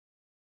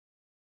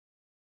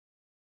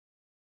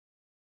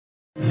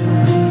Fans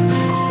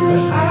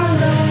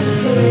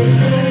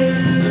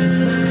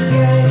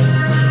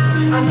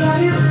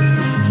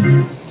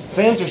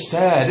are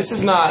sad. This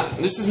is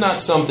not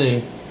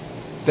something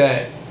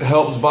that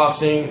helps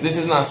boxing. This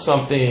is not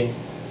something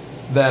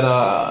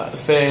that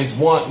fans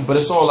want, but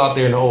it's all out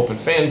there in the open.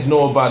 Fans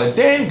know about it.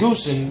 Dan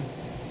Goossen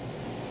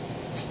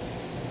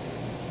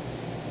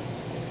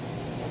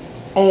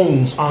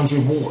owns Andre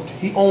Ward.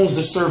 He owns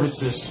the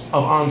services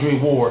of Andre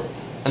Ward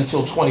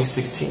until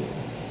 2016.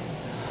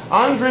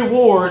 Andre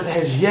Ward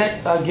has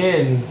yet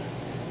again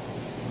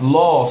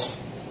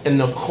lost in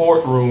the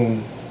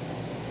courtroom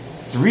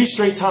 3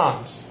 straight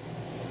times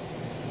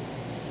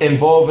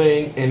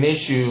involving an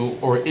issue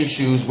or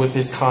issues with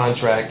his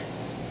contract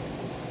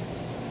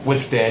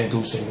with Dan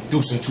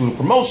Goossen Tutor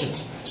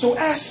Promotions. So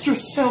ask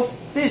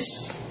yourself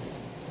this.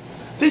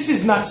 This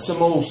is not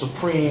some old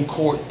Supreme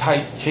Court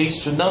type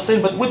case or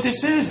nothing, but what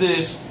this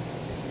is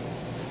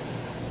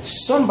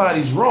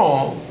somebody's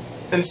wrong,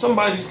 and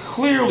somebody's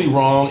clearly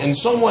wrong, and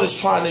someone is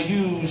trying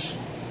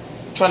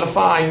to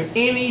find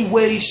any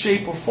way,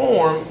 shape, or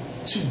form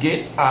to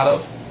get out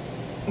of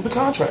the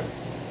contract.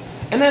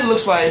 And that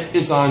looks like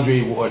it's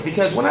Andre Ward,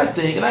 because when I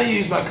think, and I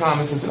use my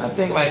common sense, and I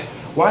think like,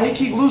 why he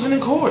keep losing in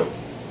court?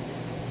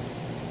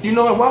 You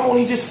know, why won't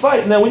he just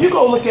fight? Now, when you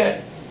go look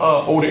at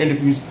older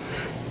interviews,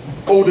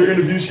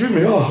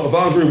 of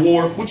Andre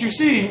Ward, what you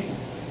see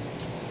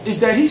is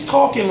that he's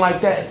talking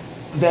like that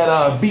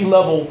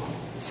B-level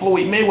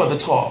Floyd Mayweather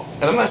talk.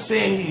 And I'm not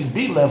saying he's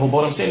B-level,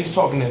 but I'm saying he's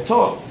talking that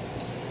talk.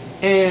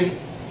 And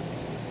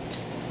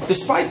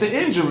despite the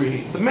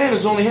injury, the man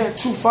has only had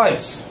 2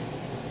 fights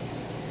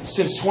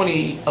since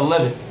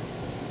 2011.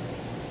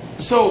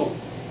 So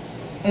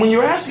when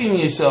you're asking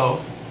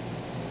yourself,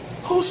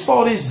 whose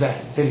fault is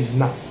that he's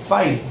not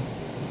fighting?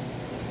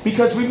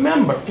 Because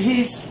remember,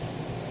 he's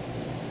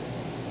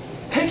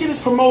taken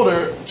his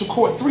promoter to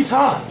court 3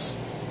 times.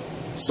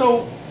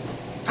 So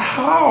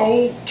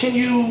how can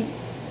you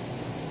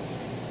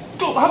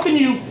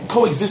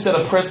coexist at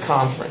a press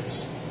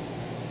conference,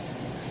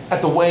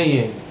 at the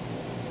weigh-in,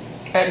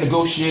 at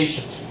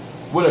negotiations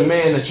with a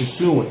man that you're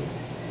suing,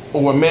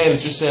 or a man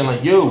that you're saying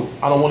like, yo,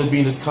 I don't want to be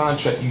in this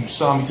contract, you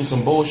saw me to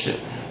some bullshit?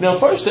 Now,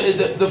 first,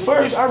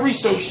 I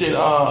researched it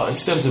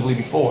extensively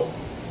before.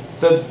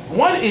 The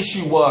one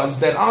issue was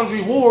that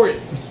Andre Ward,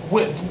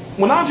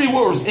 when Andre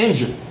Ward was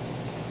injured,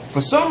 for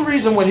some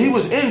reason when he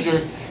was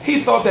injured, he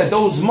thought that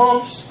those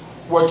months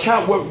were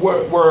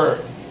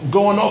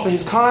going off of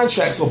his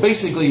contract. So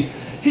basically,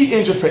 he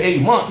injured for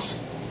 8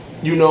 months,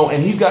 you know,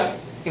 and he's got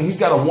a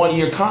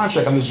 1-year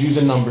contract. I'm just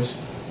using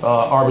numbers,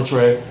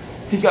 arbitrary.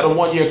 He's got a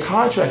 1-year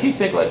contract. He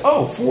think like,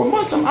 oh, 4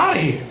 months, I'm out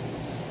of here.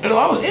 You know,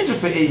 I was injured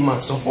for 8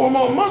 months, so 4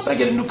 more months, I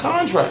get a new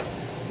contract.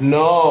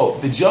 No,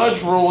 the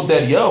judge ruled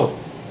that, yo,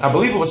 I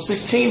believe it was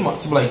 16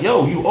 months. I'm like,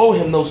 yo, you owe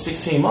him those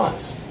 16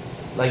 months.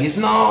 Like,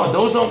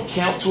 those don't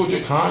count towards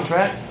your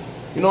contract.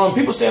 You know, and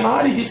people saying,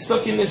 how did he get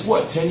stuck in this,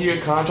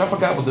 10-year contract? I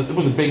forgot, but it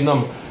was a big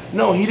number.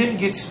 No, he didn't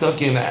get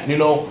stuck in that. You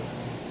know,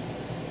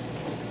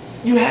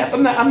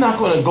 I'm not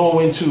going to go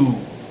into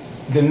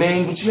the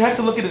name, but you have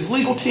to look at his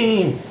legal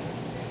team.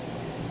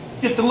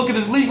 You have to look at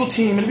his legal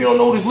team, and if you don't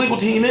know what his legal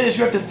team is,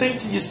 you have to think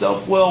to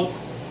yourself, well,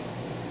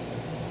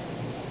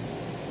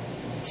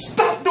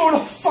 stop doing the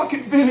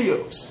fucking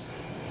videos.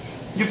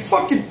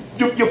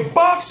 Your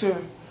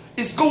boxer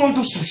is going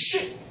through some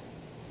shit.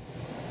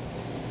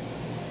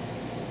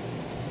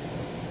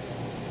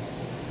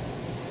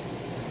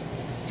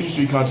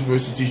 T-Street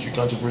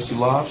Controversy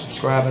Live.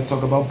 Subscribe. I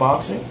talk about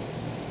boxing.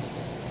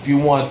 If you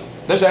want,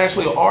 there's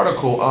actually an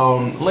article,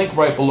 link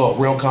right below.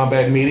 Real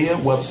Combat Media,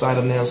 website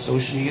I'm now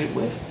associated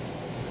with.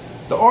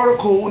 The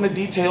article and the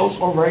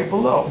details are right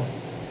below.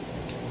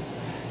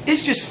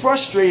 It's just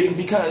frustrating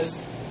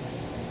because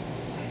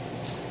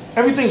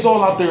everything's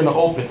all out there in the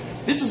open.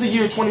 This is a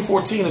year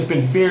 2014 has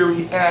been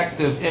very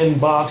active in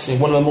boxing.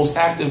 One of the most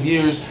active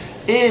years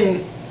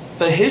in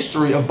the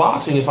history of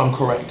boxing, if I'm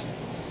correct.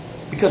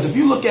 Because if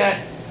you look at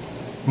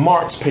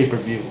March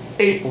pay-per-view,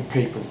 April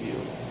pay-per-view,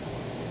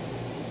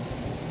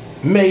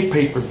 May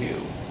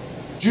pay-per-view,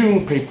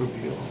 June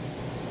pay-per-view,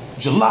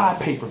 July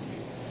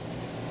pay-per-view.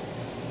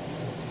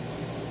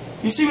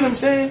 You see what I'm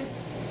saying?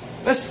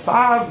 That's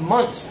 5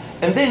 months.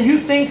 And then you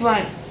think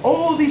like,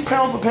 all these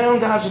pound for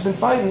pound guys have been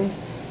fighting.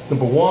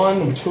 Number 1,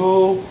 number 2,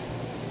 number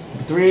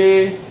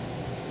 3,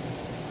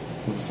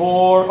 number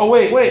 4. Oh,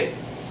 wait.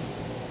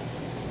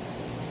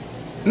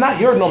 Not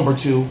your number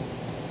 2.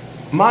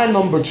 My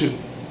number 2.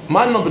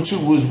 My number 2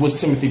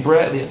 was Timothy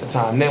Bradley at the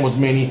time. That was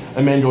Manny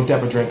Emmanuel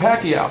Dapper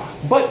Pacquiao.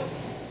 But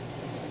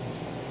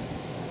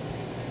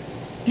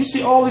you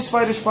see all these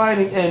fighters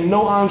fighting and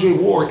no Andre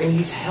Ward, and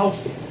he's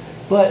healthy.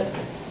 But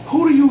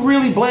who do you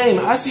really blame?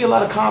 I see a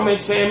lot of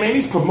comments saying, man,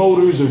 these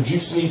promoters are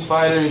juicing these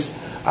fighters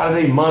out of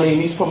their money,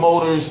 and these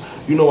promoters,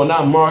 you know, are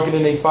not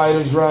marketing their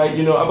fighters right.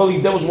 You know, I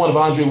believe that was one of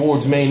Andre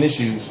Ward's main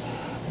issues.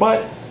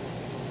 But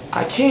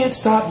I can't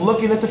stop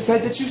looking at the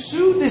fact that you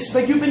sued this.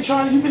 Like, you've been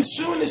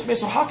suing this man,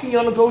 so how can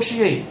y'all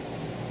negotiate?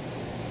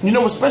 You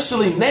know,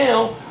 especially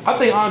now, I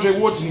think Andre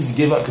Ward just needs to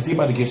give up because he's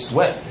about to get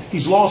swept.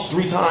 He's lost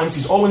 3 times.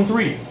 He's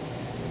 0-3.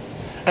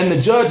 And the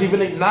judge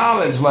even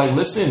acknowledged, like,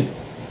 listen,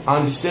 I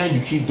understand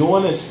you keep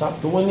doing this.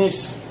 Stop doing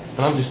this.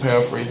 And I'm just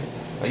paraphrasing.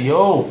 Like,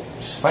 yo,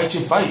 just fight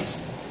your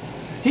fights.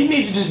 He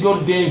needs to just go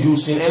to Dan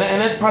Goossen. And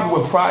that's probably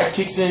where pride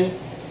kicks in,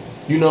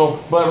 you know.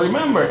 But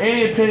remember,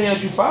 any opinion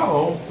that you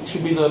follow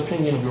should be the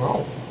opinion of your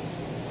own.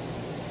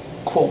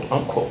 Quote,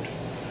 unquote.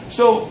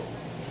 So,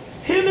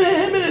 him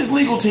and his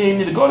legal team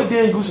need to go to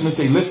Dan Goossen and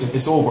say, listen,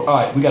 it's over. All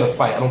right, we got to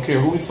fight. I don't care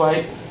who we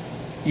fight.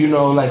 You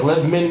know, like,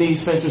 let's mend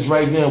these fences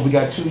right now. We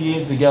got 2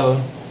 years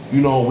together.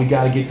 You know, we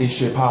got to get this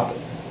shit popping.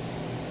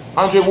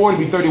 Andre Ward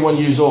will be 31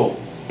 years old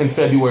in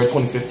February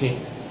 2015.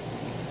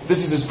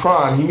 This is his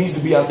prime. He needs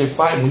to be out there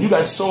fighting. When you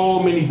got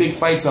so many big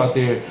fights out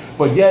there,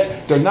 but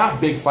yet they're not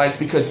big fights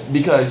because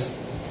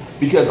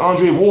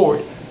Andre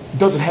Ward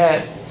doesn't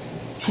have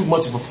too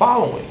much of a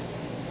following.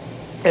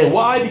 And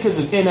why? Because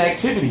of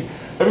inactivity.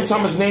 Every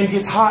time his name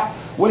gets hot,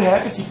 what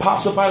happens? He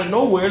pops up out of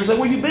nowhere. It's like,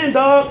 where you been,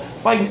 dog?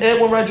 Fighting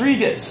Edwin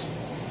Rodriguez.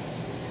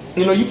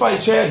 You know, you fight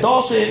Chad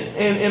Dawson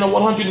in a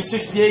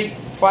 168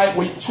 fight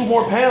with 2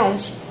 more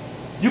pounds.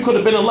 You could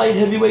have been a light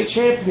heavyweight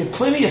champion.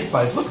 Plenty of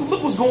fights. Look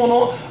what's going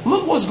on.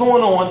 Look what's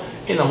going on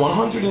in the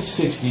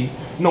 160.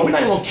 No, we're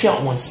not even gonna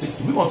count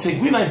 160.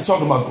 We're not even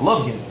talking about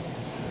Golovkin.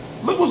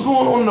 Look what's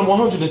going on in the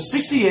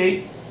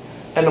 168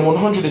 and the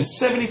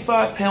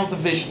 175-pound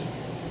division.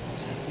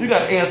 You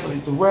got Anthony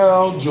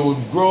Thorell,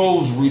 George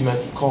Groves, rematch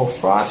with Carl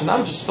Froch, and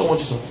I'm just throwing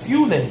just a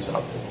few names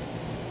out there.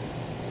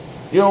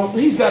 You know,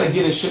 he's got to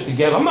get his shit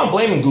together. I'm not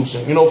blaming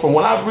Goossen. You know, from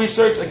what I've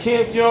researched, I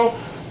can't, you know,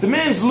 the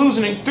man's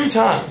losing it 3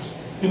 times.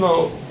 You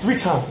know, 3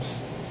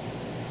 times.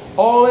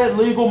 All that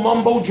legal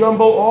mumbo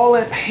jumbo, all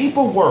that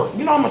paperwork.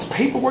 You know how much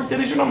paperwork that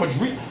is? You know how much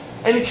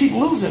and they keep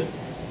losing.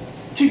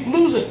 Keep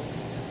losing.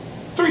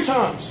 3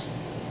 times.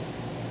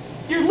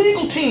 Your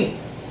legal team.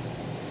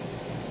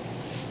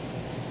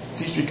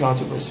 T Street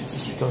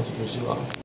Controversy Live.